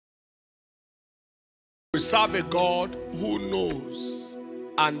serve a God who knows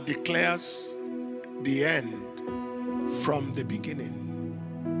and declares the end from the beginning.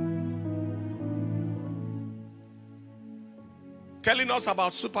 Telling us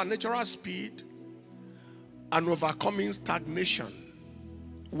about supernatural speed and overcoming stagnation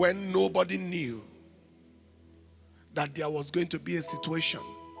when nobody knew that there was going to be a situation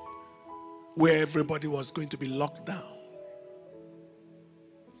where everybody was going to be locked down.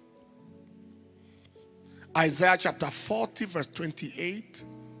 Isaiah chapter 40 verse 28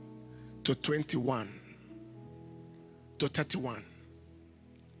 to 21 to 31.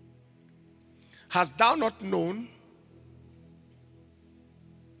 Hast thou not known?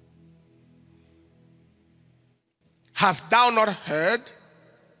 Hast thou not heard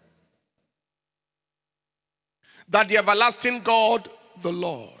that the everlasting God, the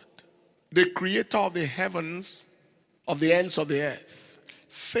Lord, the creator of the heavens, of the ends of the earth,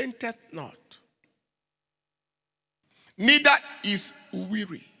 fainteth not, neither is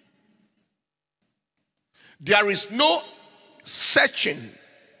weary. There is no searching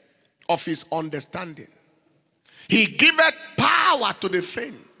of his understanding. He giveth power to the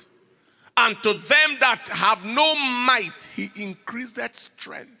faint, and to them that have no might he increaseth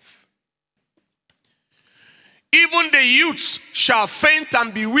strength. Even the youths shall faint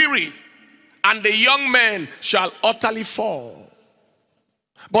and be weary, and the young men shall utterly fall.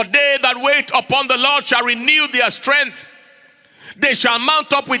 But they that wait upon the Lord shall renew their strength. They shall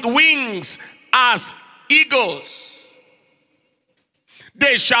mount up with wings as eagles.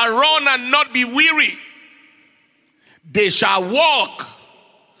 They shall run and not be weary. They shall walk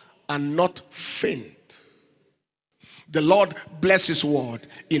and not faint. The Lord bless his word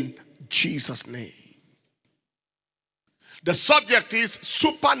in Jesus' name. The subject is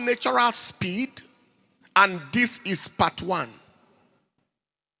supernatural speed, and this is part 1.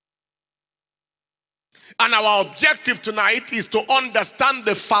 And our objective tonight is to understand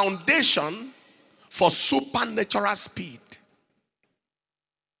the foundation for supernatural speed.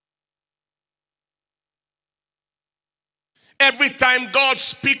 Every time God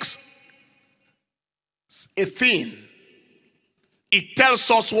speaks a thing, it tells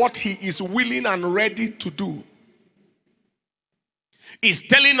us what he is willing and ready to do. He's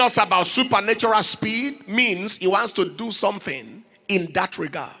telling us about supernatural speed means he wants to do something in that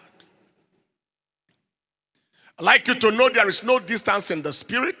regard. I'd like you to know there is no distance in the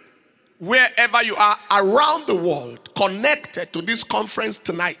spirit. Wherever you are around the world connected to this conference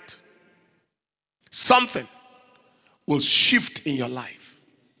tonight, something will shift in your life.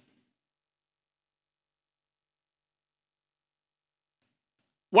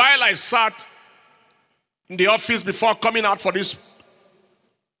 While I sat in the office before coming out for this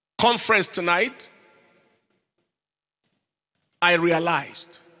conference tonight, I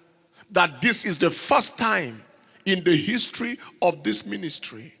realized that this is the first time in the history of this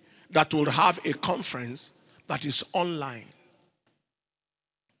ministry that will have a conference that is online.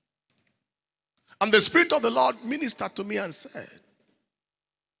 And the Spirit of the Lord ministered to me and said,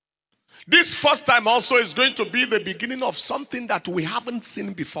 this first time also is going to be the beginning of something that we haven't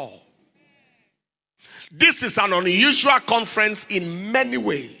seen before. This is an unusual conference in many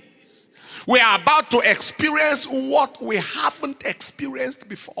ways. We are about to experience what we haven't experienced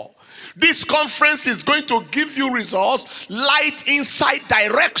before. This conference is going to give you results, light, insight,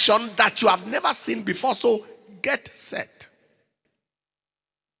 direction that you have never seen before. So get set.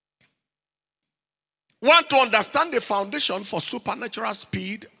 Want to understand the foundation for supernatural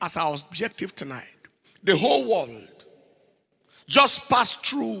speed as our objective tonight. The whole world just passed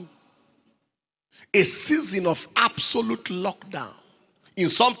through a season of absolute lockdown. In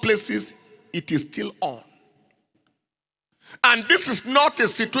some places, it is still on. And this is not a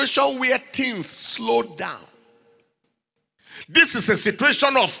situation where things slowed down. This is a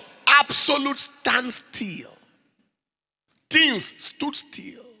situation of absolute standstill. Things stood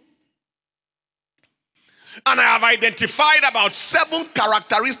still. And I have identified about 7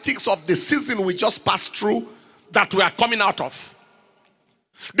 characteristics of the season we just passed through that we are coming out of.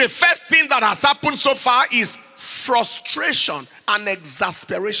 The first thing that has happened so far is frustration and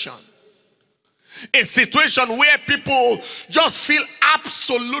exasperation. A situation where people just feel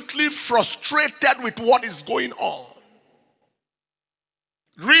absolutely frustrated with what is going on.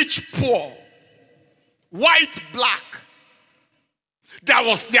 Rich, poor, white, black. There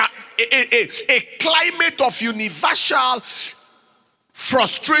was a climate of universal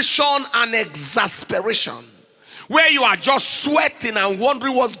frustration and exasperation, where you are just sweating and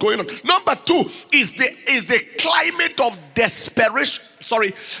wondering what's going on. Number 2 is the climate of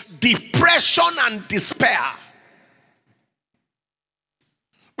depression and despair.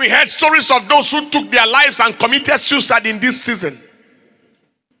 We heard stories of those who took their lives and committed suicide in this season.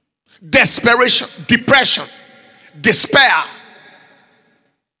 Desperation, depression, despair.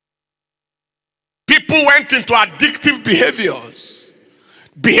 People went into addictive behaviors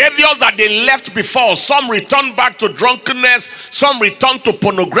that they left before. Some returned back to drunkenness, some returned to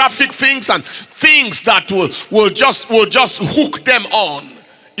pornographic things and things that will just hook them on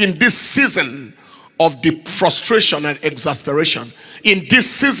in this season of frustration and exasperation, in this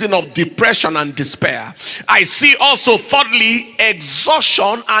season of depression and despair. I see also, thirdly,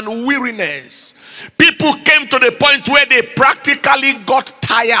 exhaustion and weariness. People came to the point where they practically got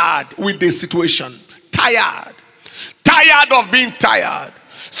tired with the situation. Tired of being tired.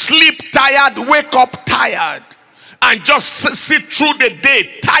 Sleep tired, wake up tired, and just sit through the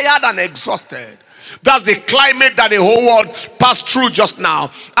day tired and exhausted. That's the climate that the whole world passed through just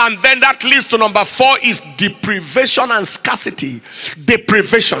now. And then that leads to number 4 is deprivation and scarcity.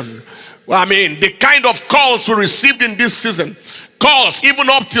 Deprivation. I mean, the kind of calls we received in this season. Calls, even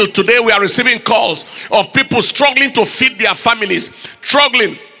up till today, we are receiving calls of people struggling to feed their families,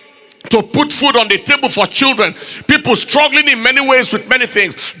 struggling to put food on the table for children, people struggling in many ways with many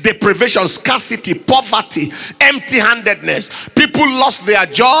things. Deprivation, scarcity, poverty, empty-handedness. People lost their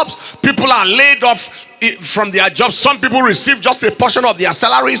jobs. People are laid off from their jobs. Some people receive just a portion of their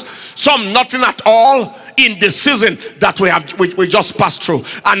salaries, some nothing at all. In the season that we just passed through,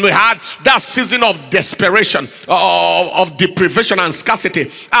 and we had that season of desperation, of deprivation and scarcity.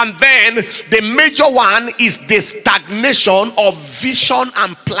 And then the major one is the stagnation of vision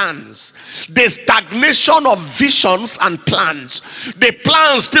and plans. The stagnation of visions and plans. The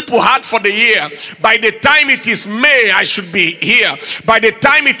plans people had for the year, by the time it is May, I should be here. By the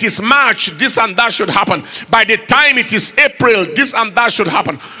time it is March, this and that should happen. By the time it is April, this and that should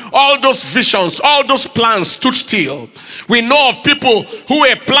happen. All those visions, all those plans stood still. We know of people who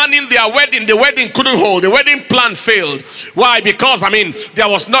were planning their wedding. The wedding couldn't hold. The wedding plan failed. Why? Because, I mean, there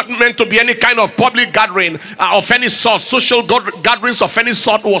was not meant to be any kind of public gathering of any sort. Social gatherings of any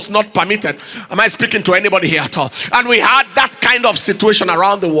sort was not permitted. Am I speaking to anybody here at all? And we had that kind of situation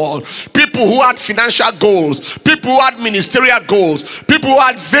around the world. People who had financial goals, people who had ministerial goals, people who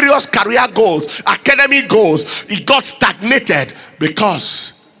had various career goals, academic goals. It got stagnated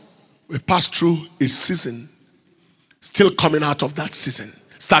because we passed through a season, still coming out of that season.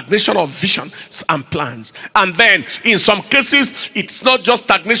 Stagnation of visions and plans. And then in some cases, it's not just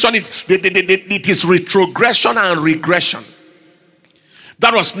stagnation, it is retrogression and regression.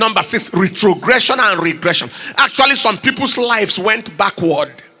 That was number 6, retrogression and regression. Actually, some people's lives went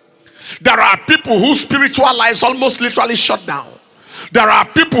backward. There are people whose spiritual lives almost literally shut down. There are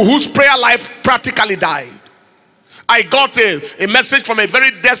people whose prayer life practically died. I got a message from a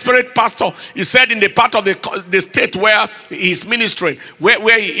very desperate pastor. He said in the part of the state where he's ministering,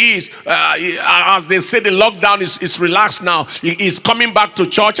 where he is, as they say, the lockdown is relaxed now. He is coming back to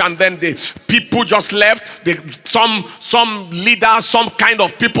church, and then the people just left. Some leaders, some kind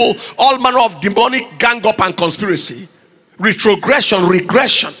of people, all manner of demonic gang up and conspiracy. Retrogression,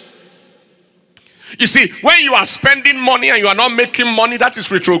 regression. You see, when you are spending money and you are not making money, that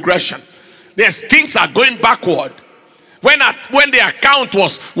is retrogression. There's things are going backward. When the account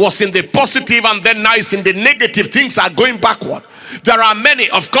was in the positive and then now it's in the negative, things are going backward. There are many,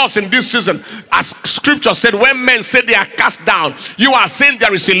 of course, in this season, as scripture said, when men say they are cast down, you are saying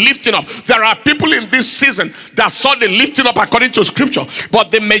there is a lifting up. There are people in this season that saw the lifting up according to scripture, but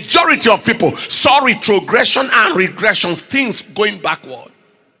the majority of people saw retrogression and regressions, things going backward.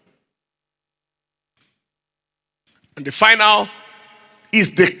 And the final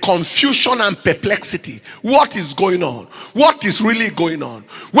is the confusion and perplexity. What is going on? What is really going on?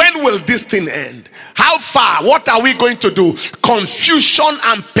 When will this thing end? How far? What are we going to do? Confusion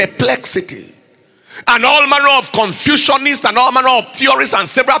and perplexity. And all manner of confusionists and all manner of theories and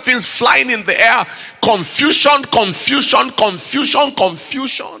several things flying in the air. Confusion, confusion, confusion,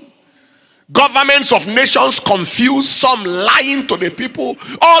 confusion. Governments of nations confused, some lying to the people.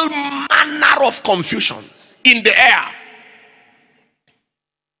 All manner of confusions in the air.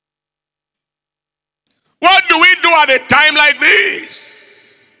 What do we do at a time like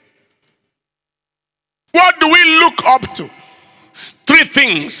this? What do we look up to? 3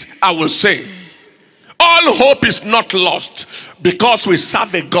 things I will say. All hope is not lost because we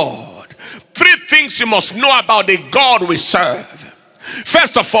serve a God. 3 things you must know about the God we serve.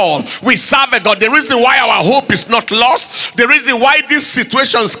 First of all, we serve a God. The reason why our hope is not lost, the reason why these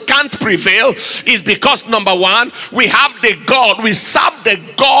situations can't prevail is because, number 1, we have the God, we serve the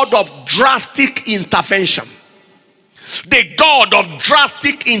God of drastic intervention. The God of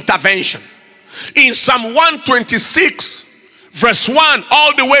drastic intervention. In Psalm 126 verse 1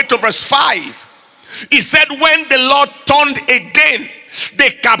 all the way to verse 5. He said, when the Lord turned again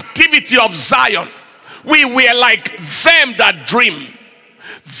the captivity of Zion, we were like them that dream.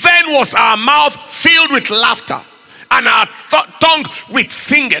 Then was our mouth filled with laughter, and our tongue with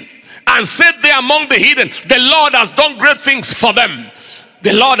singing. And said they among the heathen, the Lord has done great things for them.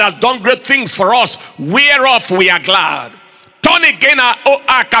 The Lord has done great things for us, whereof we are glad. Turn again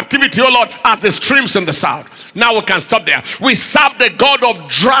our captivity, O Lord, as the streams in the south. Now we can stop there. We serve the God of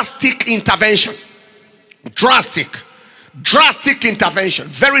drastic intervention. Drastic intervention,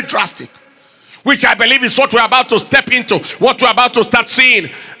 very drastic, which I believe is what we're about to step into, what we're about to start seeing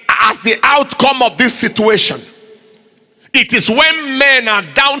as the outcome of this situation. It is when men are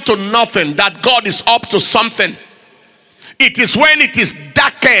down to nothing that God is up to something. It is when it is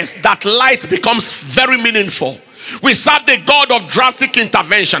darkest that light becomes very meaningful. We serve the God of drastic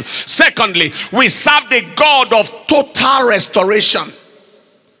intervention. Secondly, we serve the God of total restoration.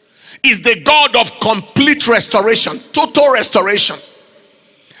 Is the God of complete restoration, total restoration.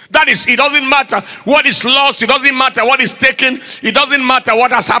 That is, it doesn't matter what is lost, it doesn't matter what is taken, it doesn't matter what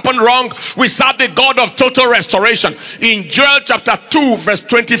has happened wrong. We serve the God of total restoration. In Joel chapter 2 verse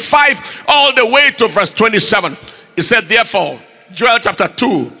 25 all the way to verse 27, he said, therefore, Joel chapter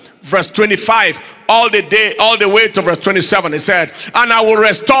 2 verse 25 all the way to verse 27, he said, and I will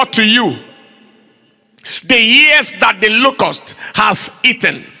restore to you the years that the locust hath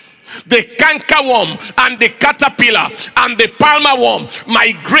eaten, the cankerworm and the caterpillar and the palmer worm,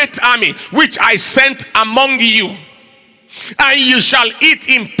 my great army which I sent among you. And you shall eat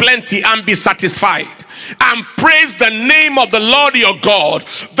in plenty and be satisfied, and praise the name of the Lord your God,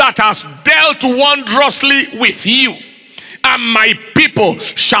 that has dealt wondrously with you. And my people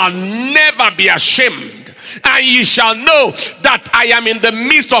shall never be ashamed. And ye shall know that I am in the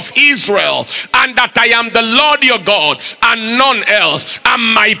midst of Israel, and that I am the Lord your God, and none else.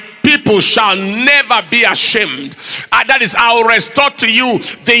 And my people shall never be ashamed. And that is, I will restore to you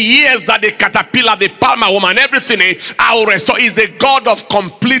the years that the caterpillar, the palmer woman, everything I will restore. Is the God of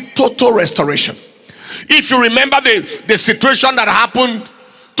complete total restoration. If you remember the situation that happened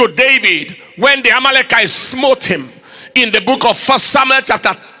to David when the Amalekites smote him in the book of 1 Samuel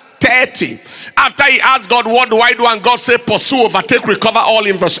chapter 30, after he asked God, what do I do? And God said, pursue, overtake, recover all,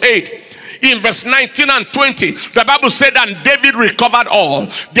 in verse 8. In verse 19 and 20, the Bible said, and David recovered all.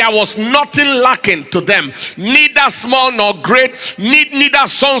 There was nothing lacking to them, neither small nor great, neither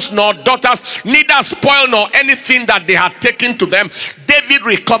sons nor daughters, neither spoil nor anything that they had taken to them. David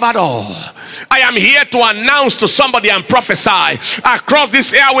recovered all. I am here to announce to somebody and prophesy across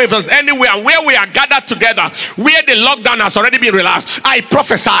this airwaves, anywhere where we are gathered together, where the lockdown has already been relaxed. I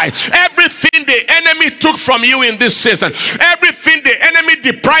prophesy, everything the enemy took from you in this season, everything the enemy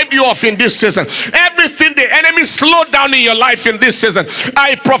deprived you of in this season, everything the enemy slowed down in your life in this season,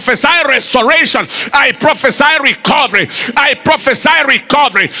 I prophesy restoration, I prophesy recovery, I prophesy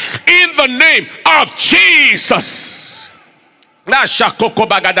recovery in the name of Jesus. Take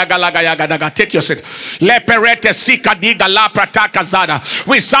your seat.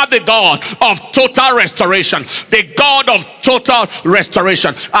 We serve the God of total restoration, the God of total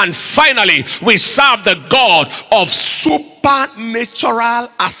restoration. And finally, we serve the God of supernatural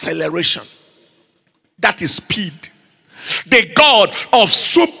acceleration. That is speed. The God of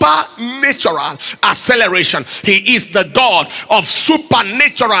supernatural acceleration. He is the God of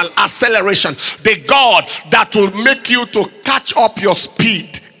supernatural acceleration. The God that will make you to catch up your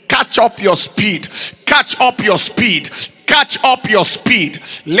speed. Catch up your speed. Catch up your speed. Catch up your speed.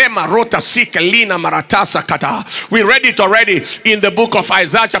 We read it already in the book of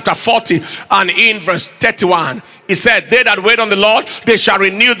Isaiah chapter 40 and in verse 31. He said, they that wait on the Lord, they shall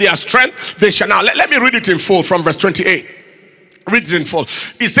renew their strength. They shall. Now let me read it in full from verse 28. Read it in full.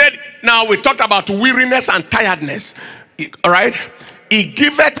 He said, now we talked about weariness and tiredness. All right. He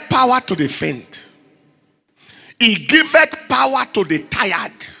giveth power to the faint. He giveth power to the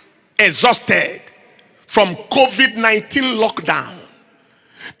tired, exhausted from COVID-19 lockdown.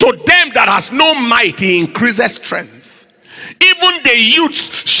 To them that has no might, he increases strength. Even the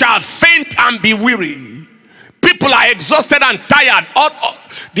youths shall faint and be weary. People are exhausted and tired.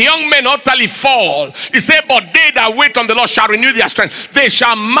 The young men utterly fall. He said, but they that wait on the Lord shall renew their strength. They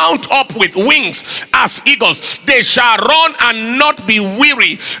shall mount up with wings as eagles. They shall run and not be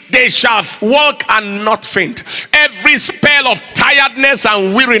weary. They shall walk and not faint. Every spell of tiredness tiredness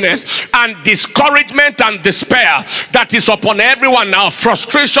and weariness and discouragement and despair that is upon everyone now.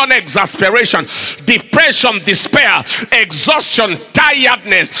 Frustration, exasperation, depression, despair, exhaustion,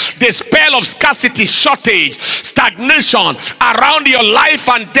 tiredness, the spell of scarcity, shortage, stagnation around your life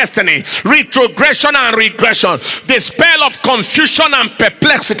and destiny, retrogression and regression, the spell of confusion and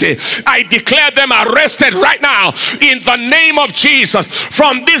perplexity. I declare them arrested right now in the name of Jesus.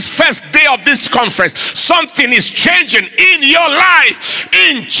 From this first day of this conference, something is changing in your life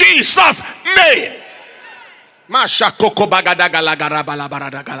in Jesus' name.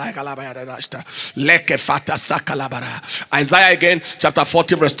 Isaiah again, chapter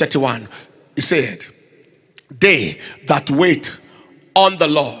 40, verse 31. He said, they that wait on the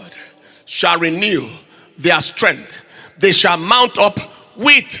Lord shall renew their strength. They shall mount up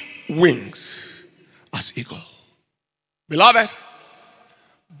with wings as eagle. Beloved,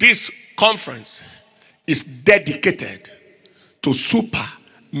 this conference is dedicated to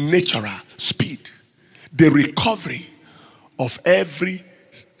supernatural speed, the recovery of every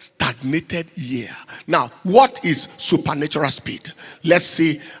stagnated year. Now, what is supernatural speed? Let's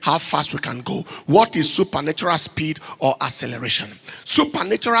see how fast we can go. What is supernatural speed or acceleration?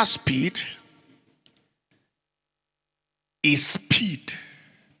 Supernatural speed is speed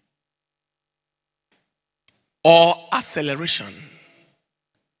or acceleration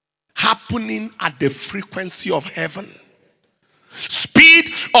happening at the frequency of heaven.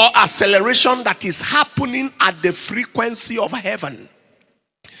 Speed or acceleration that is happening at the frequency of heaven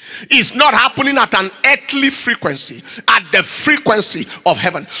is not happening at an earthly frequency, at the frequency of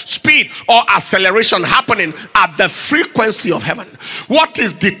heaven. Speed or acceleration happening at the frequency of heaven. What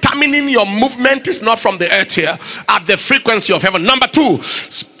is determining your movement is not from the earth here, at the frequency of heaven. Number two,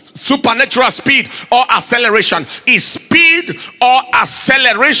 supernatural speed or acceleration is speed or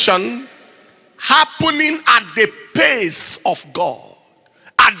acceleration happening at the pace of God.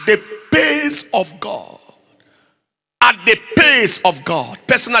 At the pace of God. At the pace of God.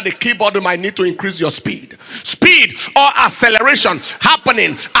 Person at the keyboard might need to increase your speed. Speed or acceleration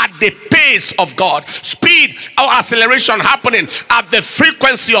happening at the pace of God. Speed or acceleration happening at the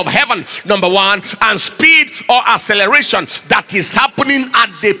frequency of heaven, number one. And speed or acceleration that is happening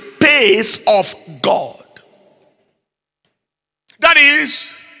at the pace of God. That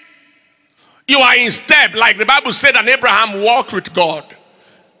is, you are in step, like the Bible said, and Abraham walked with God.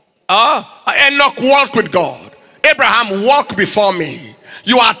 Enoch walked with God. Abraham, walk before me.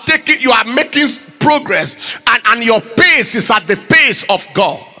 You are making progress, and your pace is at the pace of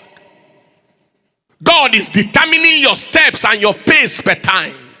God. God is determining your steps and your pace per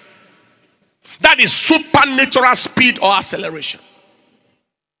time. That is supernatural speed or acceleration.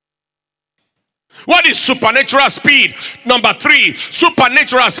 What is supernatural speed? Number three,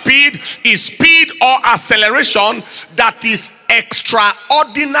 supernatural speed is speed or acceleration that is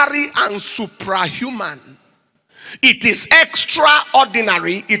extraordinary and suprahuman. It is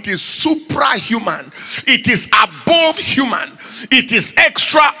extraordinary, it is suprahuman, it is above human, it is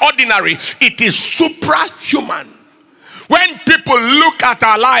extraordinary, it is suprahuman. When people look at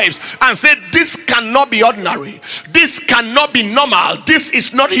our lives and say, this cannot be ordinary, this cannot be normal, this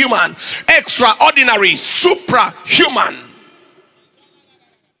is not human, extraordinary, suprahuman.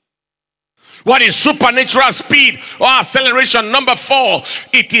 What is supernatural speed or acceleration? Number four,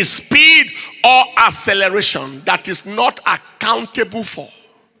 it is speed or acceleration that is not accountable for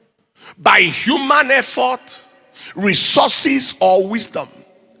by human effort, resources, or wisdom.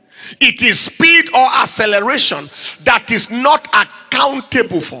 It is speed or acceleration that is not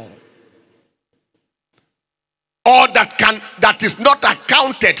accountable for, or that is not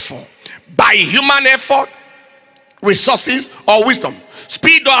accounted for by human effort, resources, or wisdom.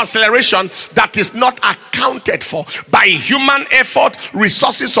 Speed or acceleration that is not accounted for by human effort,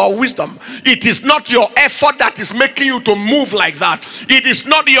 resources, or wisdom. It is not your effort that is making you to move like that. It is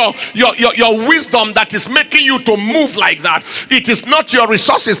not your wisdom that is making you to move like that. It is not your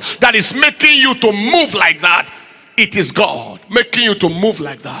resources that is making you to move like that. It is God making you to move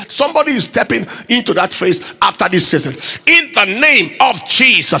like that. Somebody is stepping into that phase after this season. In the name of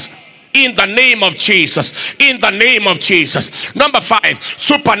Jesus. In the name of Jesus. In the name of Jesus. Number five,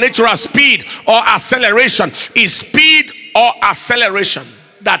 supernatural speed or acceleration is speed or acceleration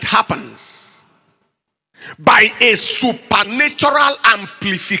that happens by a supernatural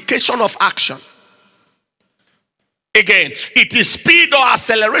amplification of action. Again, it is speed or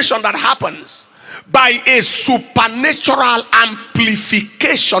acceleration that happens by a supernatural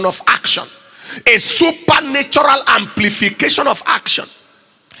amplification of action. A supernatural amplification of action.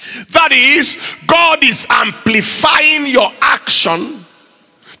 That is, God is amplifying your action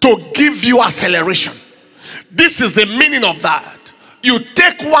to give you acceleration. This is the meaning of that. you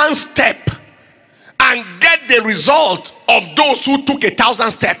take one step and get the result of those who took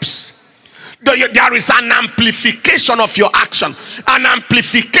 1,000 steps. There is an amplification of your action, an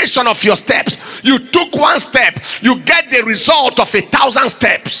amplification of your steps. You took one step, you get the result of 1,000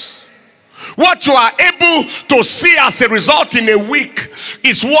 steps. What you are able to see as a result in a week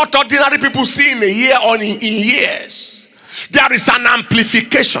is what ordinary people see in a year or in years. There is an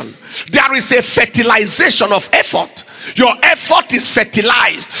amplification. There is a fertilization of effort. Your effort is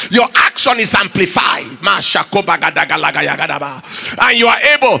fertilized. Your action is amplified. And you are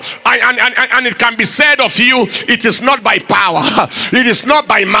able, and it can be said of you, it is not by power, it is not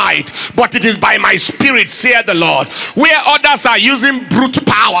by might, but it is by my spirit, saith the Lord. Where others are using brute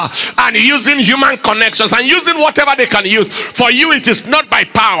power and using human connections and using whatever they can use, for you it is not by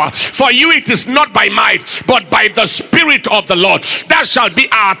power, for you it is not by might, but by the Spirit of the Lord. That shall be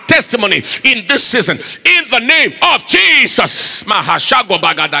our testimony in this season, in the name of Jesus.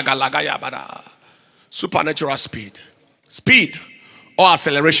 Supernatural speed. Speed or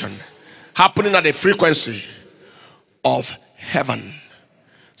acceleration happening at the frequency of heaven.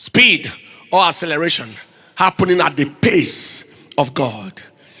 Speed or acceleration happening at the pace of God.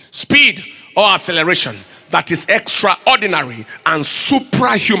 Speed or acceleration that is extraordinary and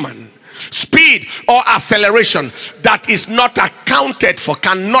suprahuman. Speed or acceleration that is not accounted for,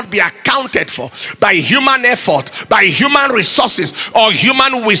 cannot be accounted for by human effort, by human resources or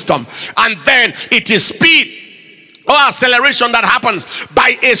human wisdom. And then it is speed or acceleration that happens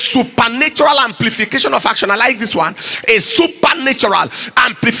by a supernatural amplification of action. I like this one. A supernatural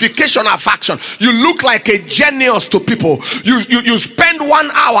amplification of action. You look like a genius to people. You spend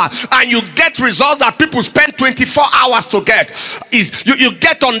 1 hour and you get results that people spend 24 hours to get. You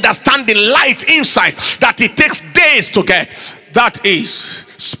get understanding, light, insight that it takes days to get. That is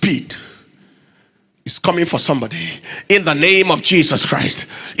speed. Is coming for somebody in the name of Jesus Christ.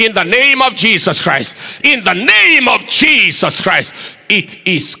 In the name of Jesus Christ. In the name of Jesus Christ. It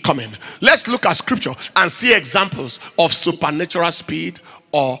is coming. Let's look at scripture and see examples of supernatural speed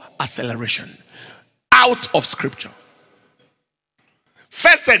or acceleration out of scripture.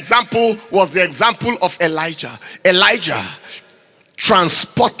 First example was the example of Elijah. Elijah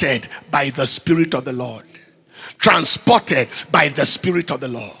transported by the Spirit of the Lord. Transported by the Spirit of the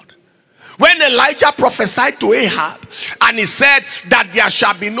Lord. When Elijah prophesied to Ahab and he said that there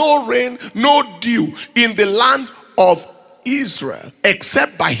shall be no rain, no dew in the land of Israel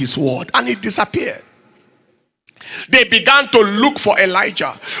except by his word, and it disappeared. They began to look for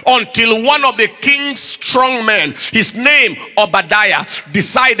Elijah until one of the king's strong men, his name Obadiah,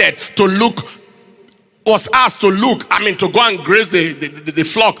 decided to look, was asked to look, to go and graze the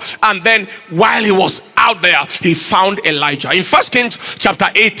flock. And then while he was out there, he found Elijah. In 1 Kings chapter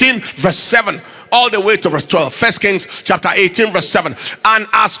 18 verse 7 all the way to verse 12. 1 Kings chapter 18 verse 7. And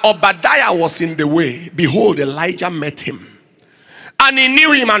as Obadiah was in the way, behold, Elijah met him. And he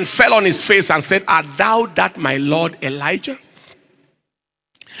knew him and fell on his face and said, Art thou that my Lord Elijah?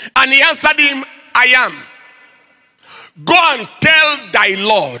 And he answered him, I am. Go and tell thy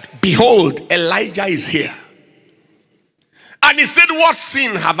Lord, behold, Elijah is here. And he said,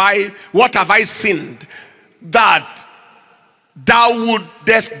 what have I sinned, that thou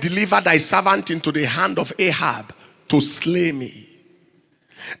wouldest deliver thy servant into the hand of Ahab to slay me?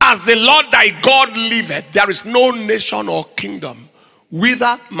 As the Lord thy God liveth, there is no nation or kingdom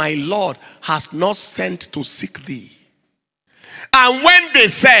whither my Lord has not sent to seek thee. And when they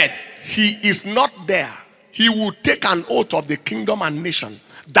said, he is not there, he would take an oath of the kingdom and nation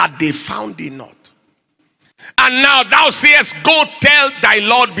that they found thee not. And now thou sayest, go tell thy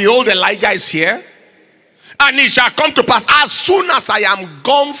Lord, behold, Elijah is here. And it shall come to pass, as soon as I am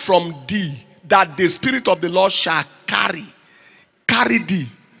gone from thee, that the Spirit of the Lord shall carry thee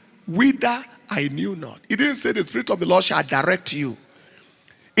whither I knew not. He didn't say the Spirit of the Lord shall direct you.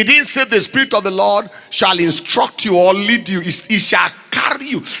 He didn't say the Spirit of the Lord shall instruct you or lead you. He shall carry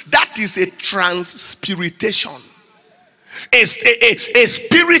you. That is a transpiritation. A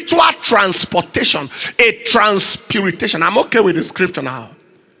spiritual transportation. A transpiritation. I'm okay with the scripture now.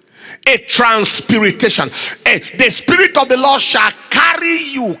 A transpiritation. The Spirit of the Lord shall carry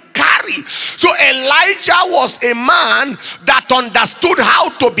you. Carry. So Elijah was a man that understood how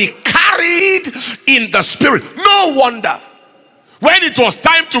to be carried in the Spirit. No wonder, when it was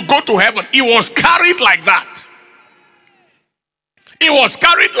time to go to heaven, he was carried like that. He was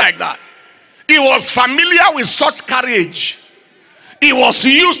carried like that. He was familiar with such carriage. He was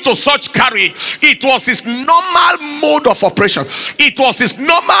used to such carriage. It was his normal mode of operation. It was his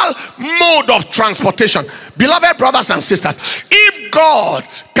normal mode of transportation. Beloved brothers and sisters, if God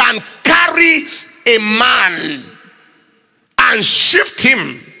can carry a man and shift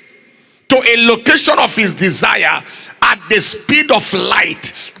him to a location of his desire at the speed of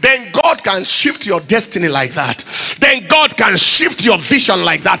light, then God can shift your destiny like that. Then God can shift your vision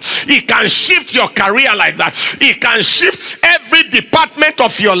like that. He can shift your career like that. He can shift every department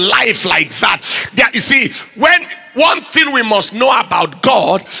of your life like that. You see, when one thing we must know about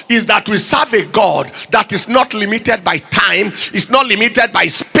God is that we serve a God that is not limited by time, is not limited by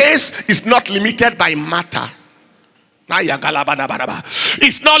space, is not limited by matter.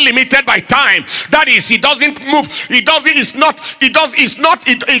 It's not limited by time. That is, he doesn't move. He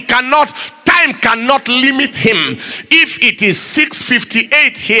cannot, time cannot limit him. If it is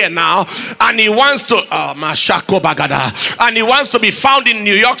 6:58 here now, and he wants to and he wants to be found in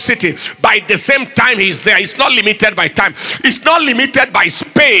New York City by the same time he's there, it's not limited by time. It's not limited by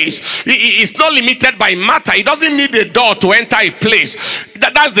space. It's not limited by matter. He doesn't need a door to enter a place.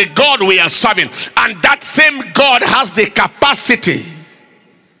 That's the God we are serving. And that same God has the capacity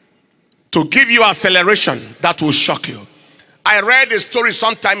to give you acceleration that will shock you. I read a story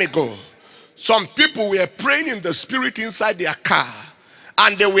some time ago. Some people were praying in the spirit inside their car,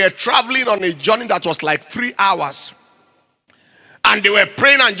 and they were traveling on a journey that was like 3 hours. And they were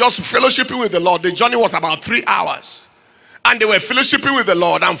praying and just fellowshipping with the Lord. The journey was about 3 hours. And they were fellowshipping with the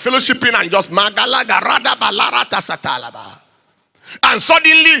Lord and fellowshipping and just and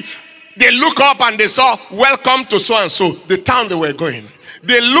suddenly they look up and they saw, welcome to so and so, the town they were going.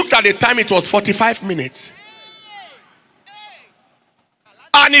 They looked at the time, it was 45 minutes.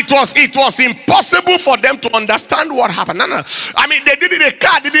 And it was impossible for them to understand what happened. No. I mean, they did it, the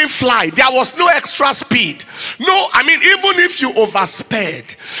car didn't fly. There was no extra speed. No, I mean, even if you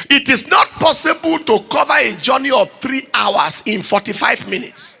oversped, it is not possible to cover a journey of 3 hours in 45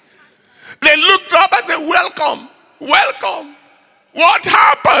 minutes. They looked up and said, welcome, welcome. What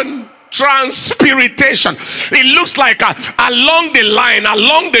happened? Transpiritation. It looks like along the line,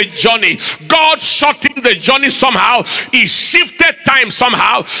 along the journey, God shortened the journey somehow. He shifted time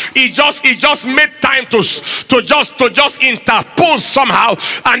somehow. He just made time to just interpose somehow,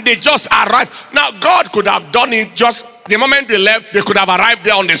 and they just arrived. Now God could have done it just the moment they left. They could have arrived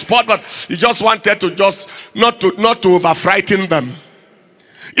there on the spot, but he just wanted to just not to over frighten them.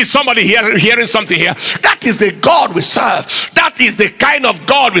 Is somebody hearing something here? That is the God we serve. That is the kind of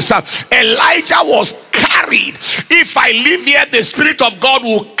God we serve. Elijah was carried. If I live here, the Spirit of God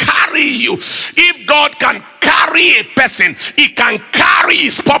will carry you. If God can carry a person, he can carry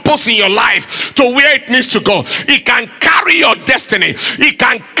his purpose in your life to where it needs to go. He can carry your destiny. He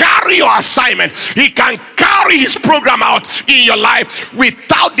can carry your assignment. He can carry his program out in your life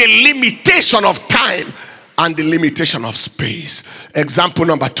without the limitation of time and the limitation of space. Example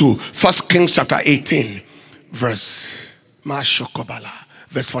number 2, 1 Kings chapter 18, verse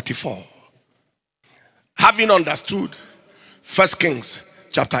 44. Having understood 1 Kings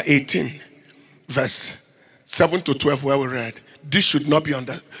chapter 18, verse 7 to 12, where we read, this should not be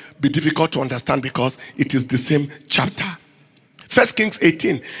difficult to understand because it is the same chapter. 1 Kings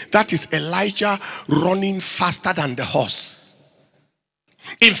 18, that is Elijah running faster than the horse.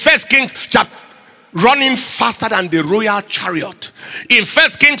 In 1 Kings chapter, running faster than the royal chariot. In 1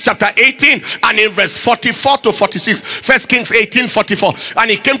 Kings chapter 18 and in verse 44 to 46, 1 Kings 18, 44. And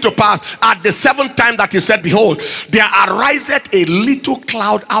it came to pass at the 7th time that he said, behold, there ariseth a little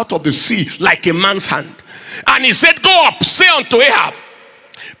cloud out of the sea like a man's hand. And he said, go up, say unto Ahab,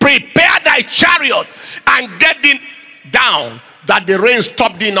 prepare thy chariot and get thee down, that the rain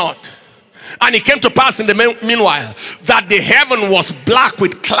stop thee not. And it came to pass in the meanwhile that the heaven was black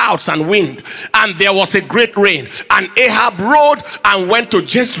with clouds and wind, and there was a great rain. And Ahab rode and went to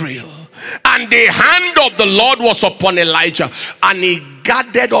Jezreel. And the hand of the Lord was upon Elijah, and he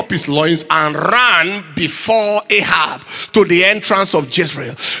gathered up his loins and ran before Ahab to the entrance of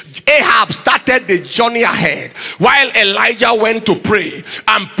Jezreel. Ahab started the journey ahead while Elijah went to pray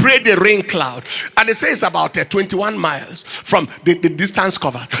and prayed the rain cloud. And it says about 21 miles from the distance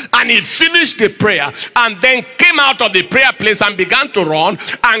covered. And he finished the prayer and then came out of the prayer place and began to run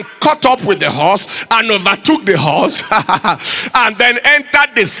and caught up with the horse and overtook the horse and then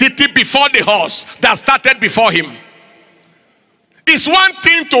entered the city before the horse that started before him. It's one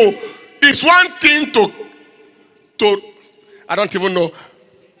thing to I don't even know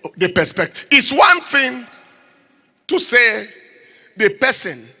the perspective. It's one thing to say the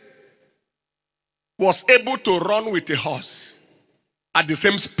person was able to run with a horse at the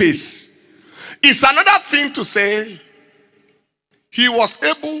same space. It's another thing to say he was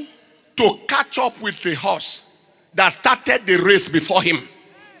able to catch up with the horse that started the race before him.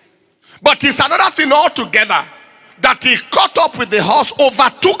 But it's another thing altogether that he caught up with the horse,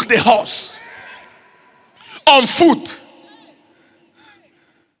 overtook the horse on foot,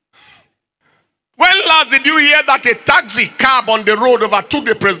 When last did you hear that a taxi cab on the road overtook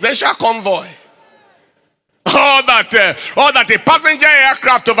the presidential convoy? Or that a passenger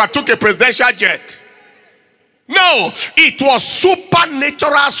aircraft overtook a presidential jet? No, it was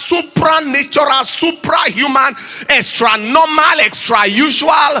supernatural, supranatural, suprahuman, extra normal, extra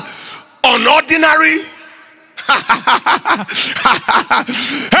usual, unordinary.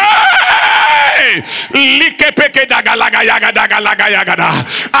 Hey!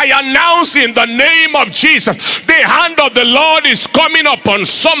 I announce in the name of Jesus, the hand of the Lord is coming upon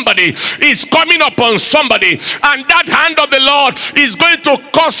somebody. Is coming upon somebody, and that hand of the Lord is going to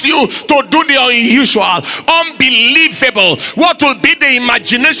cause you to do the unusual, unbelievable. What will be the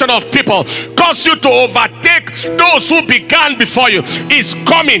imagination of people cause you to overtake those who began before you is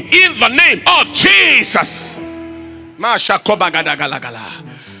coming in the name of Jesus.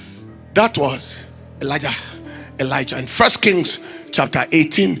 That was Elijah in 1 Kings chapter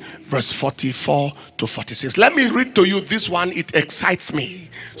 18 verse 44 to 46. Let me read to you this one. It excites me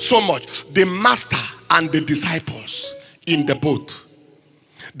so much. The master and the disciples in the boat.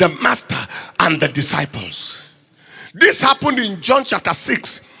 The master and the disciples. This happened in John chapter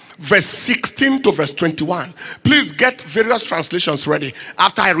 6 verse 16 to verse 21. Please get various translations ready.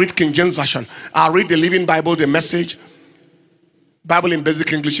 After I read King James Version, I'll read the Living Bible, the Message Bible in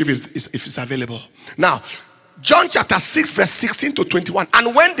Basic English if it's available. Now, John chapter 6 verse 16 to 21.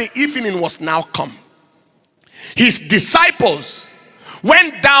 And when the evening was now come, his disciples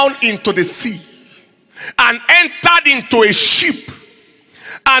went down into the sea and entered into a ship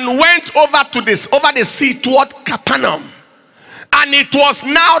and went over the sea toward Capernaum. And it was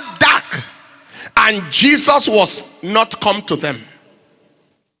now dark, and Jesus was not come to them.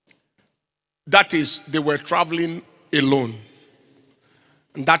 That is, they were traveling alone.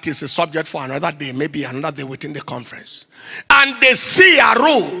 And that is a subject for another day, maybe another day within the conference. And the sea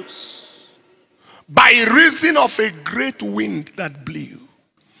arose by reason of a great wind that blew.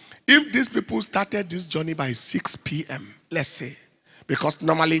 If these people started this journey by 6 p.m., let's say, because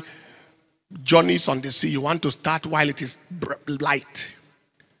normally journeys on the sea, you want to start while it is light.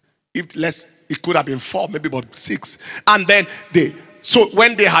 It could have been 4, maybe about 6. And then so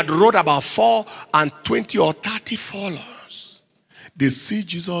when they had rowed about 4 and 20 or 30 furlongs, they see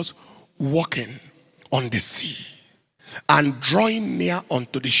Jesus walking on the sea and drawing near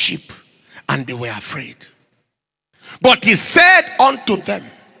unto the ship, and they were afraid. But he said unto them,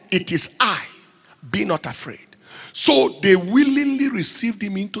 it is I, be not afraid. So they willingly received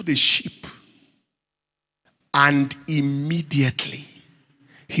him into the ship, and immediately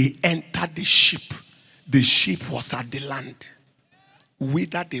he entered the ship. The ship was at the land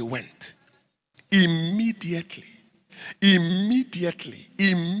whither they went. Immediately. That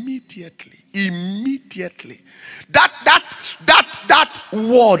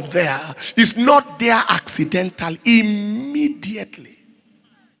word there is not there accidental. Immediately.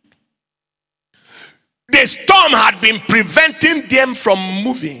 The storm had been preventing them from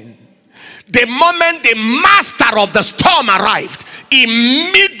moving. The moment the master of the storm arrived,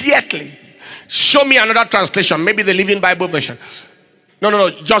 immediately. Show me another translation, maybe the Living Bible version.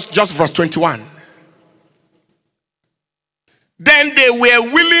 No, just verse 21. Then they were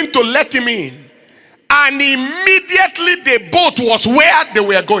willing to let him in, and immediately the boat was where they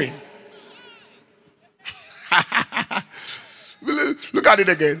were going. Look at it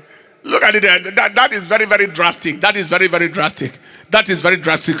again. Look at it there. That is very, very drastic. That is very, very drastic. That is very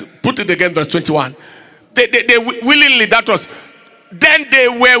drastic. Put it again, verse 21. They willingly, that was. Then they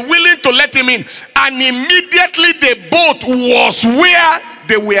were willing to let him in, and immediately the boat was where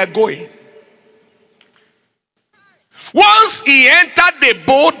they were going. Once he entered the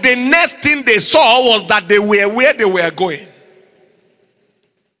boat, the next thing they saw was that they were where they were going.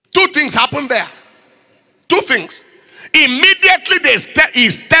 Two things happened there. Two things. Immediately he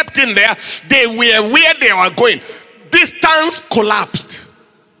stepped in there, they were where they were going. Distance collapsed.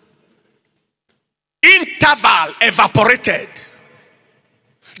 Interval evaporated.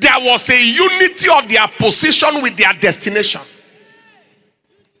 There was a unity of their position with their destination.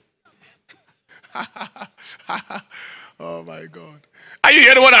 Oh my God. Are you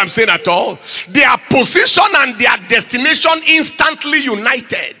hearing what I'm saying at all? Their position and their destination instantly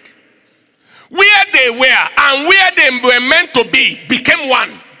united. Where they were and where they were meant to be became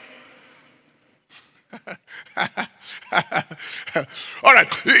one. All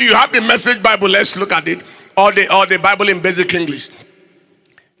right, you have the Message Bible. Let's look at it. Or the Bible in Basic English.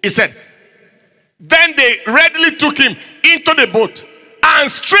 He said, then they readily took him into the boat, and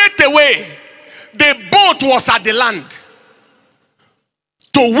straight away the boat was at the land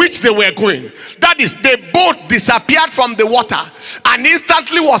to which they were going. That is, the boat disappeared from the water and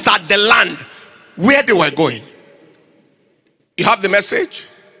instantly was at the land where they were going. You have the message?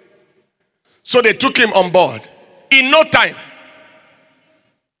 So they took him on board. In no time,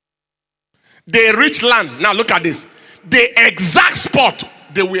 they reached land. Now look at this. The exact spot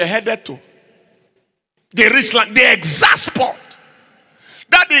they were headed to. They reached land. The exact spot.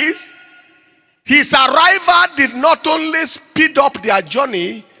 That is, his arrival did not only speed up their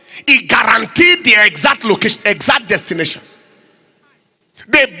journey, it guaranteed their exact location, exact destination.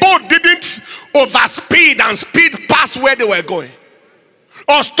 The boat didn't overspeed and speed past where they were going,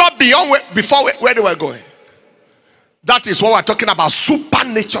 or stop before where they were going. That is what we're talking about,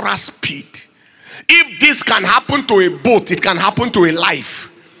 supernatural speed. If this can happen to a boat, it can happen to a life.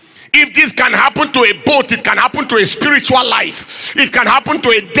 If this can happen to a boat, it can happen to a spiritual life. It can happen to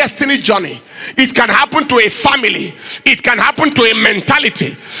a destiny journey. It can happen to a family. It can happen to a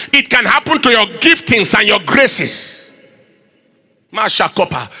mentality. It can happen to your giftings and your graces.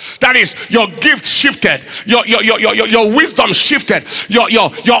 That is, your gift shifted, your wisdom shifted,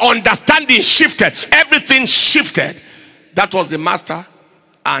 your understanding shifted, everything shifted. That was the master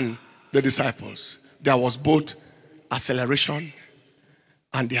and the disciples. There was both acceleration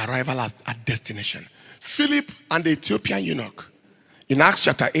and the arrival at destination. Philip and the Ethiopian eunuch, in Acts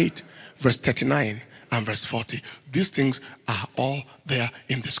chapter 8, verse 39 and verse 40. These things are all there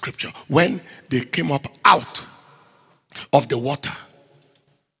in the scripture. When they came up out of the water,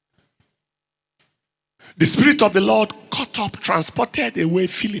 the Spirit of the Lord caught up, transported away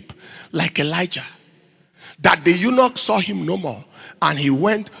Philip like Elijah, that the eunuch saw him no more, and he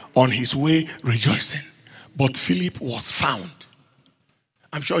went on his way rejoicing. But Philip was found.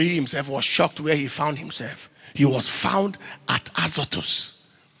 I'm sure he himself was shocked where he found himself. He was found at Azotus,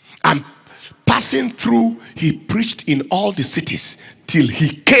 and passing through, he preached in all the cities till he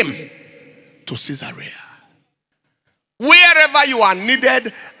came to Caesarea. Wherever you are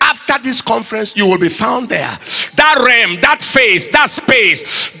needed after this conference, you will be found there. That realm, that phase, that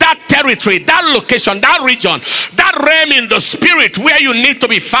space, that territory, that location, that region, that realm in the spirit where you need to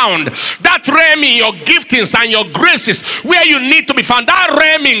be found. That realm in your giftings and your graces where you need to be found. That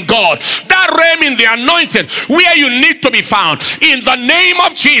realm in God, that realm in the anointing where you need to be found. In the name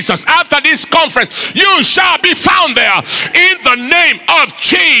of Jesus, after this conference, you shall be found there. In the name of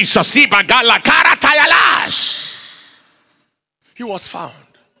Jesus. He was found.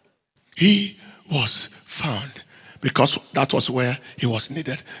 He was found because that was where he was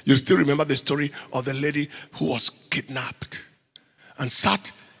needed. You still remember the story of the lady who was kidnapped and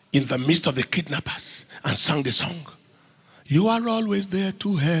sat in the midst of the kidnappers and sang the song. You are always there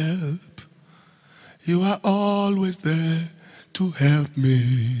to help. You are always there to help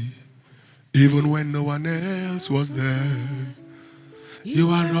me. Even when no one else was there. You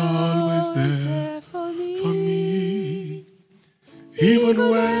are always there for me. Even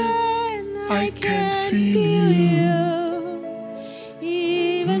when I can't feel you,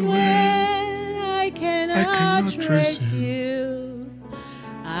 even when I cannot trace you,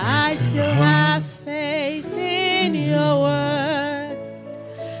 I still have faith in your word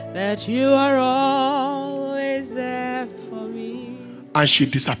that you are always there for me. And she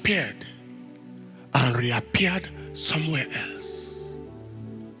disappeared and reappeared somewhere else.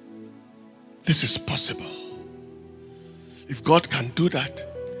 This is possible. If God can do that,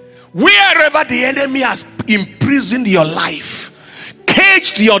 wherever the enemy has imprisoned your life,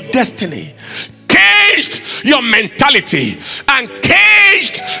 caged your destiny, caged your mentality, and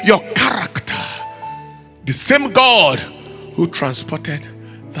caged your character, the same God who transported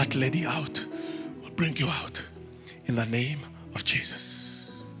that lady out will bring you out in the name of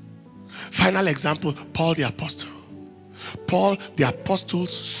Jesus. Final example, Paul the Apostle. Paul the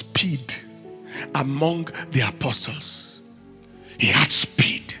Apostle's speed among the apostles. He had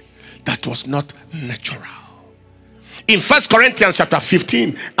speed that was not natural. In 1 Corinthians chapter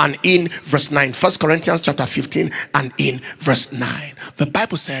 15 and in verse 9. 1 Corinthians chapter 15 and in verse 9. The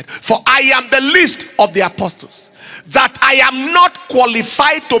Bible said, for I am the least of the apostles, that I am not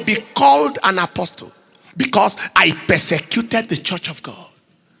qualified to be called an apostle, because I persecuted the church of God.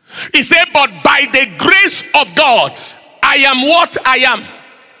 He said, but by the grace of God, I am what I am.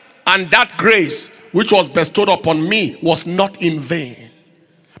 And that grace which was bestowed upon me was not in vain.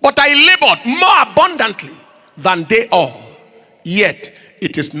 But I labored more abundantly than they all. Yet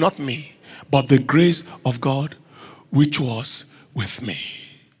it is not me, but the grace of God which was with me.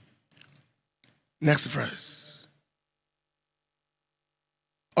 Next verse.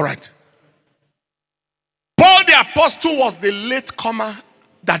 All right. Paul the Apostle was the latecomer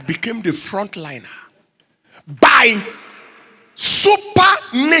that became the frontliner by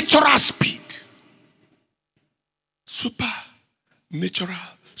supernatural speed. Supernatural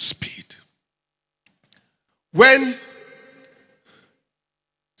speed. When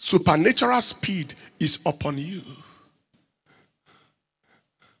supernatural speed is upon you,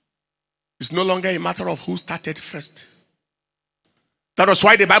 it's no longer a matter of who started first. That was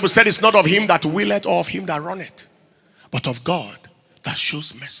why the Bible said it's not of him that willeth or of him that runneth, but of God that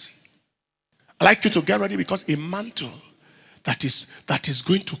shows mercy. I'd like you to get ready, because a mantle that is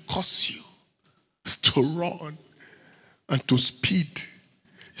going to cause you to run and to speed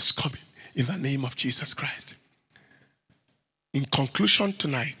is coming in the name of Jesus Christ. In conclusion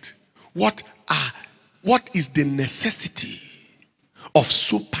tonight, what is the necessity of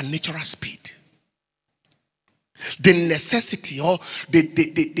supernatural speed? The necessity or the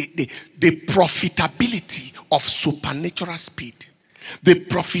profitability of supernatural speed. The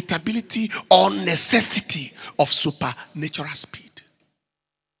profitability or necessity of supernatural speed.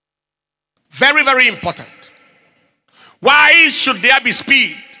 Very, very important. Why should there be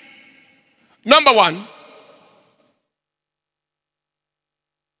speed? Number one,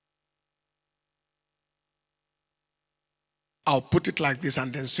 I'll put it like this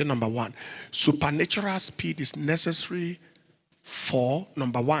and then say number one. Supernatural speed is necessary for,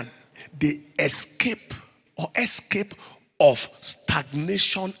 number one, the escape of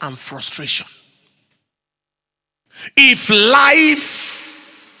stagnation and frustration. If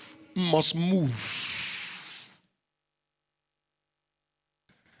life must move,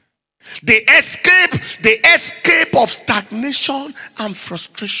 the escape of stagnation and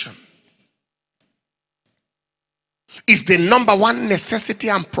frustration is the number one necessity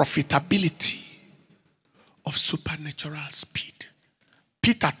and profitability of supernatural speed.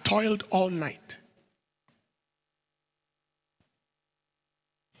 Peter toiled all night.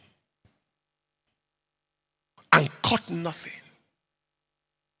 And caught nothing.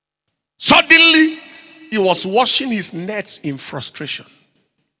 Suddenly, he was washing his nets in frustration.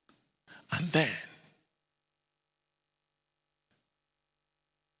 And then,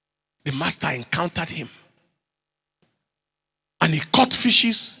 the master encountered him. And he caught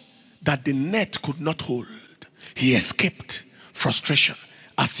fishes that the net could not hold. He escaped frustration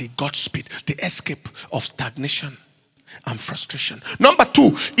as he got speed. The escape of stagnation and frustration. Number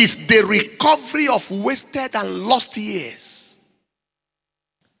two is the recovery of wasted and lost years.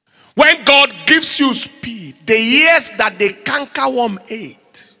 When God gives you speed, the years that the cankerworm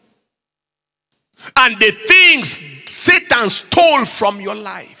ate and the things Satan stole from your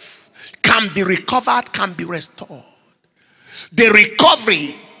life can be recovered, can be restored. The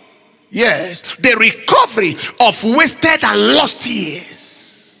recovery, yes, the recovery of wasted and lost years.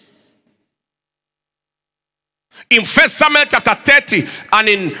 In 1 Samuel chapter 30 and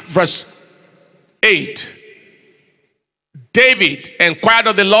in verse 8, David inquired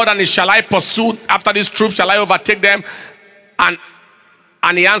of the Lord, and he, shall I pursue after these troops? Shall I overtake them? And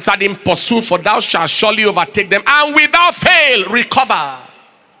he answered him, pursue, for thou shalt surely overtake them, and without fail recover.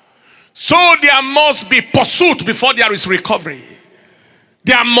 So there must be pursuit before there is recovery.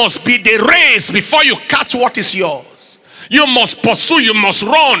 There must be the race before you catch what is yours. You must pursue, you must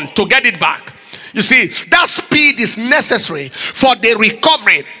run to get it back. You see, that speed is necessary for the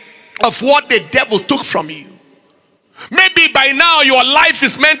recovery of what the devil took from you. Maybe by now your life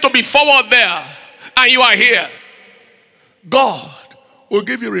is meant to be forward there, and you are here. God will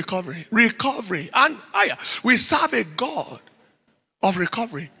give you recovery. Recovery. And we serve a God of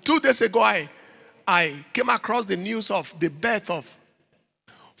recovery. 2 days ago, I came across the news of the birth of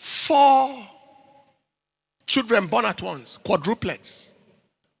 4 children born at once, quadruplets.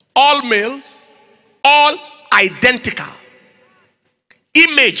 All males, all identical.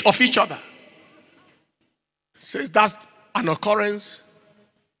 Image of each other. Says that's an occurrence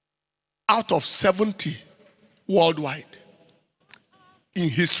out of 70 worldwide in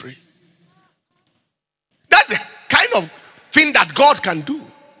history. That's the kind of thing that God can do.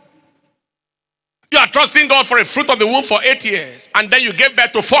 You are trusting God for a fruit of the womb for 8 years, and then you gave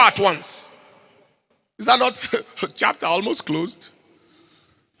birth to 4 at once. Is that not chapter almost closed?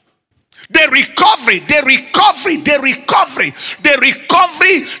 The recovery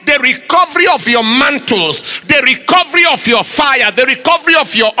of your mantles, the recovery of your fire, the recovery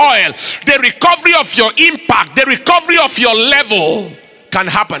of your oil, the recovery of your impact, the recovery of your level can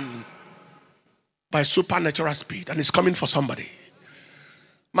happen by supernatural speed, and it's coming for somebody.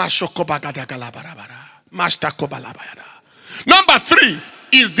 Number 3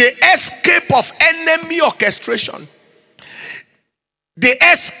 is the escape of enemy orchestration. The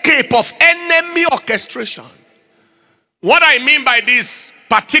escape of enemy orchestration. What I mean by this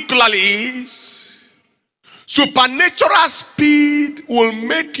particularly is supernatural speed will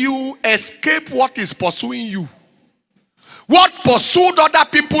make you escape what is pursuing you. What pursued other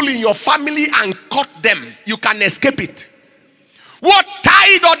people in your family and caught them, you can escape it. What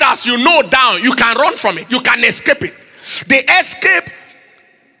tied others you know down, you can run from it. You can escape it. The escape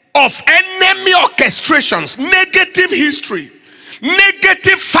of enemy orchestrations, negative history,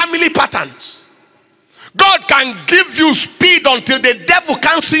 negative family patterns. God can give you speed until the devil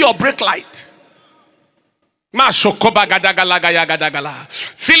can't see your brake light.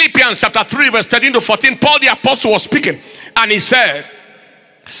 Philippians chapter 3 verse 13 to 14, Paul the apostle was speaking, and he said,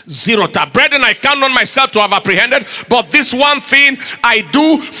 Zerota, brethren, I count on myself to have apprehended, but this one thing I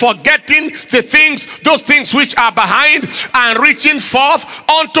do, forgetting the things, those things which are behind, and reaching forth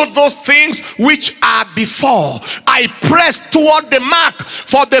unto those things which are before. I press toward the mark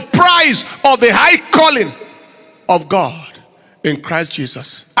for the prize of the high calling of God in Christ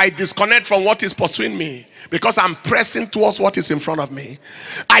Jesus. I disconnect from what is pursuing me because I'm pressing towards what is in front of me.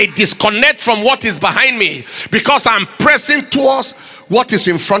 I disconnect from what is behind me because I'm pressing towards what is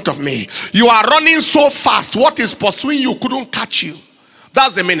in front of me. You are running so fast, what is pursuing you couldn't catch you.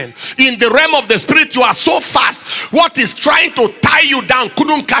 That's the meaning. In the realm of the spirit, you are so fast, what is trying to tie you down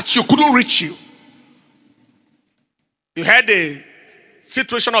couldn't catch you, couldn't reach you. You heard the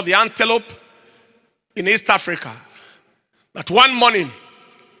situation of the antelope in East Africa, that one morning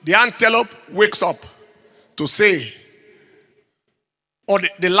the antelope wakes up to say, or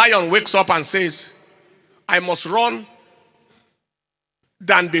the lion wakes up and says, I must run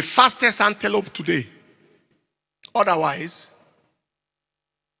than the fastest antelope today, otherwise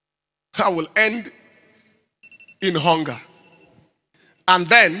I will end in hunger. And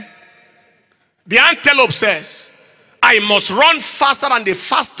then the antelope says, I must run faster than the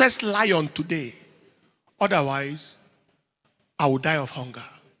fastest lion today, otherwise I will die of hunger.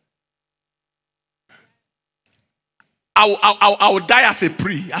 I will die as a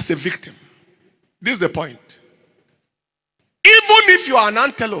prey, as a victim. This is the point. Even if you are an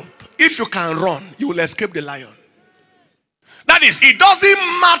antelope, if you can run, you will escape the lion. That is, it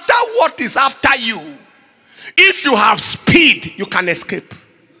doesn't matter what is after you. If you have speed, you can escape.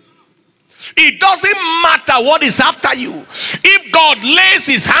 It doesn't matter what is after you. If God lays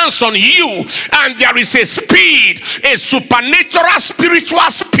his hands on you and there is a speed, a supernatural spiritual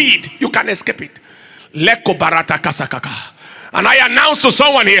speed, you can escape it. Leko barata kasakaka. And I announce to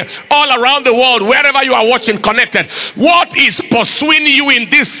someone here, all around the world, wherever you are watching, connected, what is pursuing you in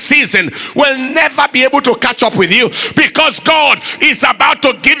this season will never be able to catch up with you, because God is about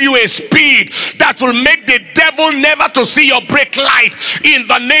to give you a speed that will make the devil never to see your brake light, in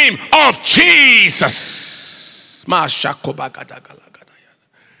the name of Jesus.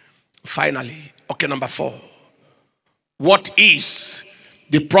 Finally, okay, number 4. What is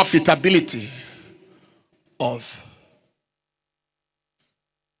the profitability of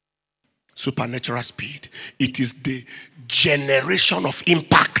supernatural speed? It is the generation of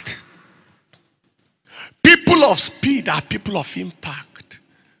impact. People of speed are people of impact.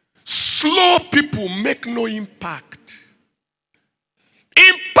 Slow people make no impact.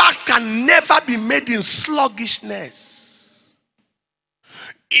 Impact can never be made in sluggishness.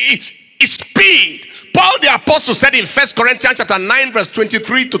 It's speed. Paul the apostle said in 1 Corinthians chapter 9 verse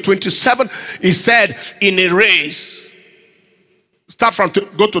 23 to 27, he said, in a race, start from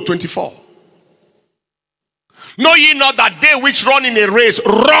go to 24. Know ye not that they which run in a race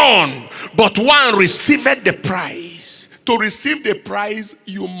run, but one receiveth the prize. To receive the prize,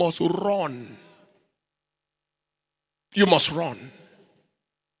 you must run. You must run.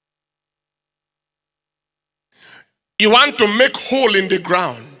 You want to make hole in the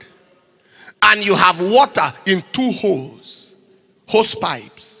ground, and you have water in 2 holes, hose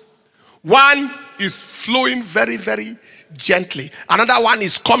pipes. One is flowing very, very gently. Another one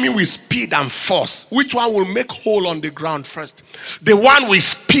is coming with speed and force. Which one will make hole on the ground first? The one with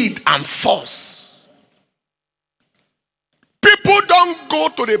speed and force. People don't go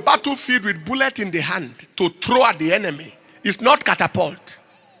to the battlefield with bullet in the hand to throw at the enemy. It's not catapult.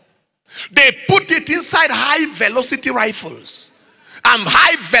 They put it inside high velocity rifles and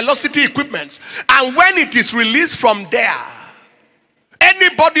high velocity equipment, and when it is released from there,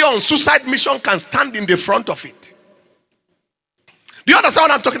 anybody on suicide mission can stand in the front of it. Do you understand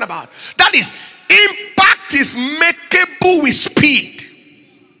what I'm talking about? That is, impact is makeable with speed.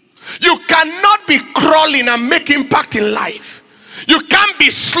 You cannot be crawling and make impact in life. You can't be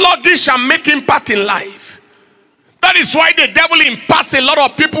sluggish and make impact in life. That is why the devil imparts a lot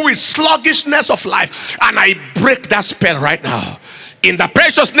of people with sluggishness of life. And I break that spell right now, in the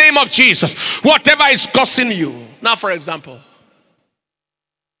precious name of Jesus. Whatever is causing you. Now, for example,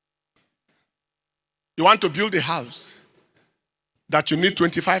 you want to build a house that you need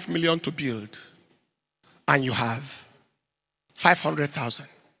 25 million to build, and you have 500,000.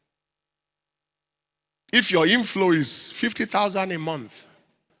 If your inflow is 50,000 a month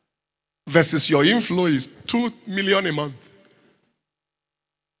versus your inflow is 2 million a month,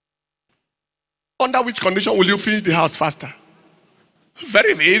 under which condition will you finish the house faster?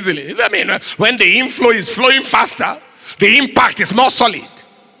 Very easily. I mean, when the inflow is flowing faster, the impact is more solid.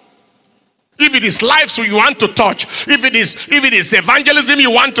 If it is lives you want to touch, if it is evangelism you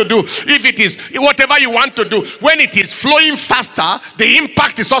want to do, if it is whatever you want to do, when it is flowing faster, the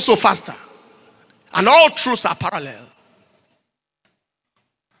impact is also faster. And all truths are parallel.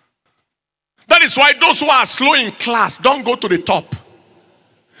 That is why those who are slow in class don't go to the top.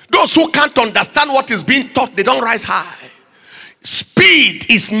 Those who can't understand what is being taught, they don't rise high. Speed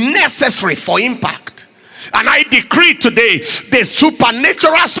is necessary for impact. And I decree today, the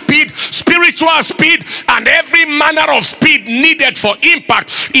supernatural speed, spiritual speed, and every manner of speed needed for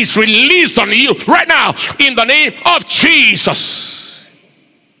impact is released on you right now in the name of Jesus.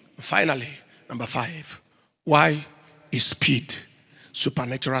 Finally, number 5. Why is speed,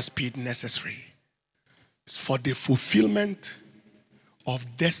 supernatural speed, necessary? It's for the fulfillment of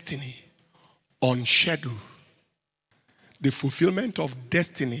destiny on schedule. The fulfillment of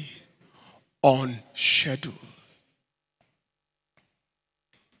destiny on schedule.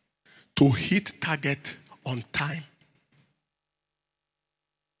 To hit target on time.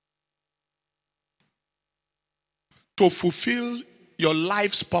 To fulfill your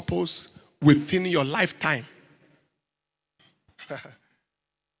life's purpose within your lifetime.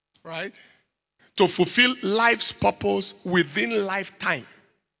 Right? To fulfill life's purpose within lifetime.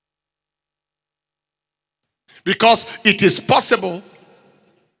 Because it is possible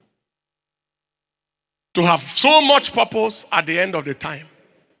to have so much purpose at the end of the time.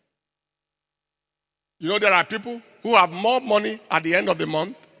 You know, there are people who have more money at the end of the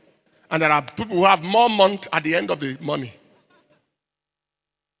month, and there are people who have more month at the end of the money.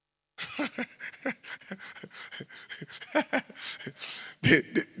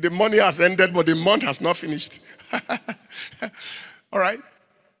 The money has ended, but the month has not finished. All right?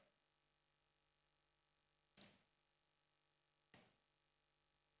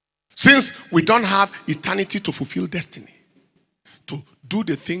 Since we don't have eternity to fulfill destiny, to do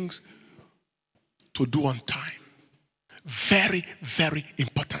the things to do on time. Very, very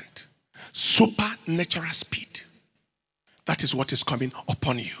important. Supernatural speed. That is what is coming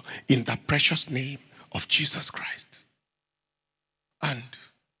upon you in the precious name of Jesus Christ. And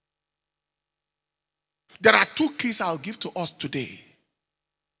there are 2 keys I'll give to us today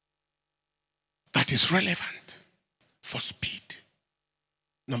that is relevant for speed.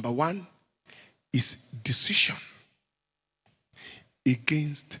 Number 1 is decision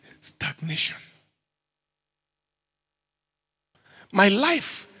against stagnation. My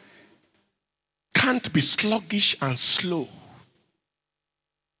life can't be sluggish and slow.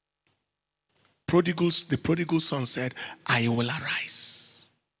 The prodigal son said, I will arise.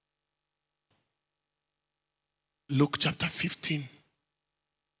 Luke chapter 15,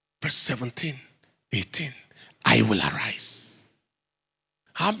 verse 17, 18. I will arise.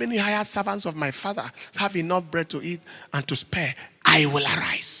 How many hired servants of my father have enough bread to eat and to spare? I will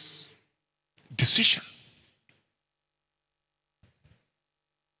arise. Decision.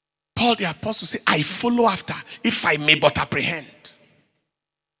 Paul the apostle said, I follow after, if I may but apprehend.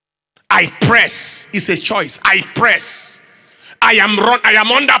 I press. It's a choice. I press. I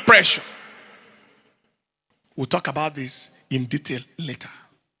am under pressure. We'll talk about this in detail later.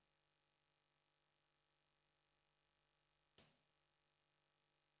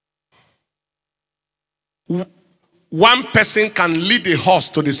 One person can lead a horse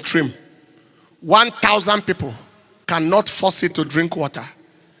to the stream. 1,000 people cannot force it to drink water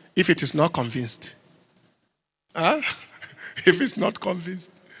if it is not convinced. If it's not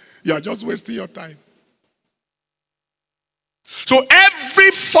convinced, you are just wasting your time. So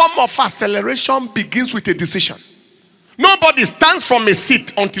every form of acceleration begins with a decision. Nobody stands from a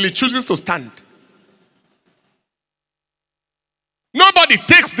seat until he chooses to stand. Nobody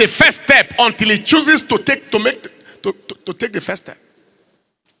takes the first step until he chooses to take the first step.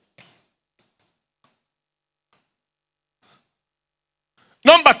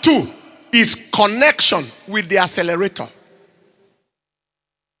 Number 2 is connection with the accelerator.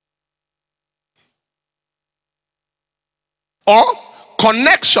 Or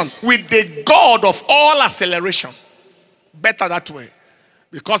connection with the God of all acceleration. Better that way.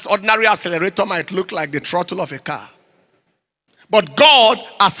 Because ordinary accelerator might look like the throttle of a car. But God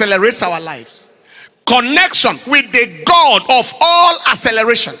accelerates our lives. Connection with the God of all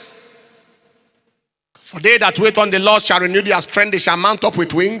acceleration. For they that wait on the Lord shall renew their strength. They shall mount up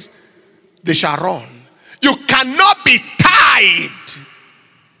with wings. They shall run. You cannot be tired tied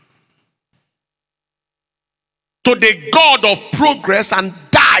to the God of progress and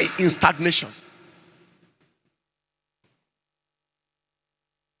die in stagnation.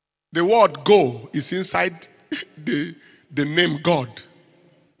 The word go is inside the name God.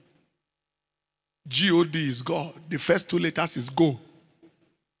 G-O-D is God. The first two letters is go.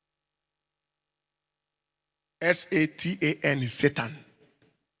 S-A-T-A-N is Satan.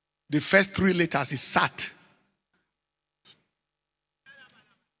 The first three letters is Sat.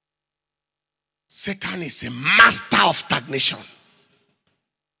 Satan is a master of stagnation.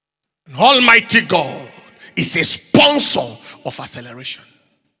 And Almighty God is a sponsor of acceleration.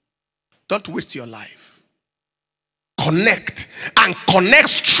 Don't waste your life. Connect, and connect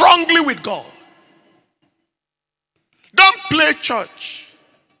strongly with God. Don't play church.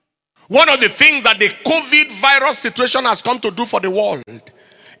 One of the things that the COVID virus situation has come to do for the world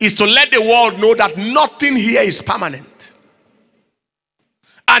is to let the world know that nothing here is permanent.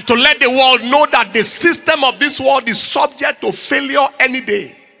 And to let the world know that the system of this world is subject to failure any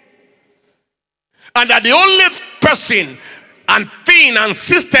day. And that the only person and thing and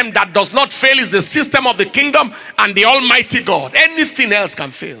system that does not fail is the system of the kingdom and the Almighty God. Anything else can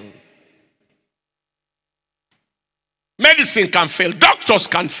fail. Medicine can fail. Doctors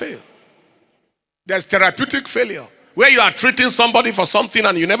can fail. There's therapeutic failure, where you are treating somebody for something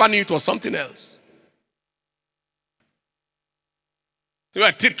and you never knew it was something else. You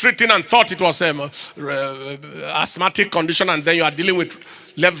are treating and thought it was asthmatic condition, and then you are dealing with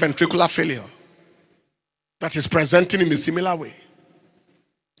left ventricular failure that is presenting in a similar way.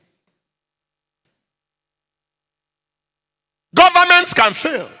 Governments can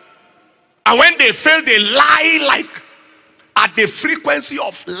fail. And when they fail, they lie like at the frequency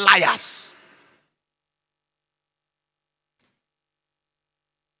of liars.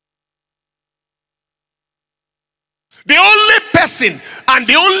 The only person and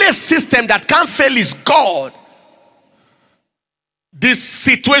the only system that can fail is God. This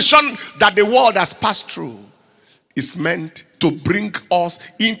situation that the world has passed through is meant to bring us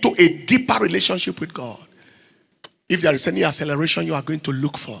into a deeper relationship with God. If there is any acceleration you are going to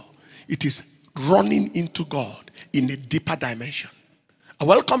look for, it is running into God in a deeper dimension. I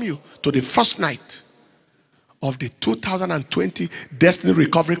welcome you to the first night of the 2020 Destiny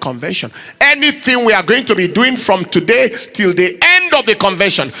Recovery Convention. Anything we are going to be doing from today till the end of the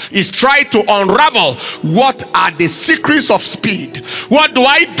convention is try to unravel what are the secrets of speed. What do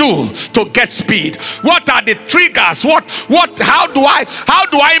I do to get speed? What are the triggers? How do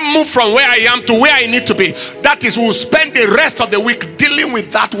I move from where I am to where I need to be? That is, we'll spend the rest of the week dealing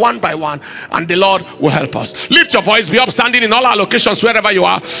with that one by one, and the Lord will help us. Lift your voice, be upstanding in all our locations, wherever you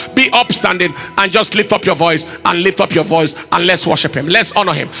are. Be upstanding and just lift up your voice. And lift up your voice and let's worship him. Let's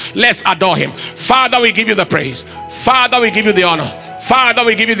honor him. Let's adore him. Father, we give you the praise. Father, we give you the honor. Father,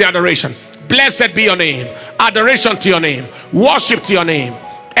 we give you the adoration. Blessed be your name. Adoration to your name. Worship to your name.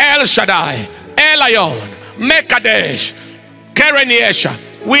 El Shaddai, Elion, Mekadesh, Kereniesha.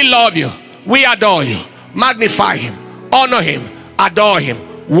 We love you. We adore you. Magnify him. Honor him. Adore him.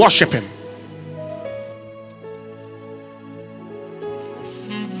 Worship him.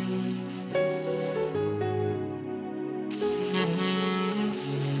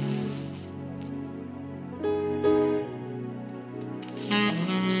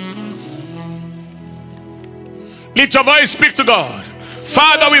 Lift your voice, speak to God.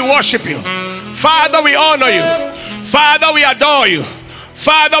 Father, we worship you. Father, we honor you. Father, we adore you.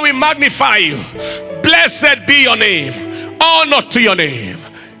 Father, we magnify you. Blessed be your name. Honor to your name.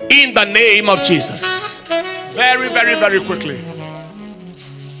 In the name of Jesus. Very, very, very quickly.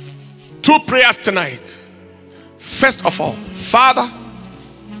 2 prayers tonight. First of all, Father,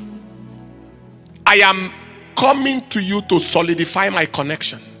 I am coming to you to solidify my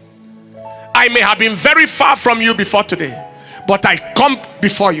connection. I may have been very far from you before today, but I come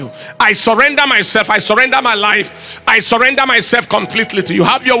before you. I surrender myself. I surrender my life. I surrender myself completely to you.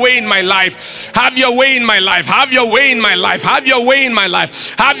 Have your way in my life. Have your way in my life. Have your way in my life. Have your way in my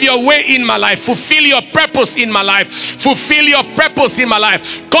life. Have your way in my life. Fulfill your purpose in my life. Fulfill your purpose in my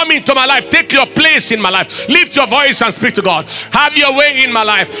life. Come into my life. Take your place in my life. Lift your voice and speak to God. Have your way in my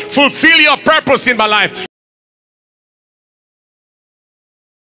life. Fulfill your purpose in my life.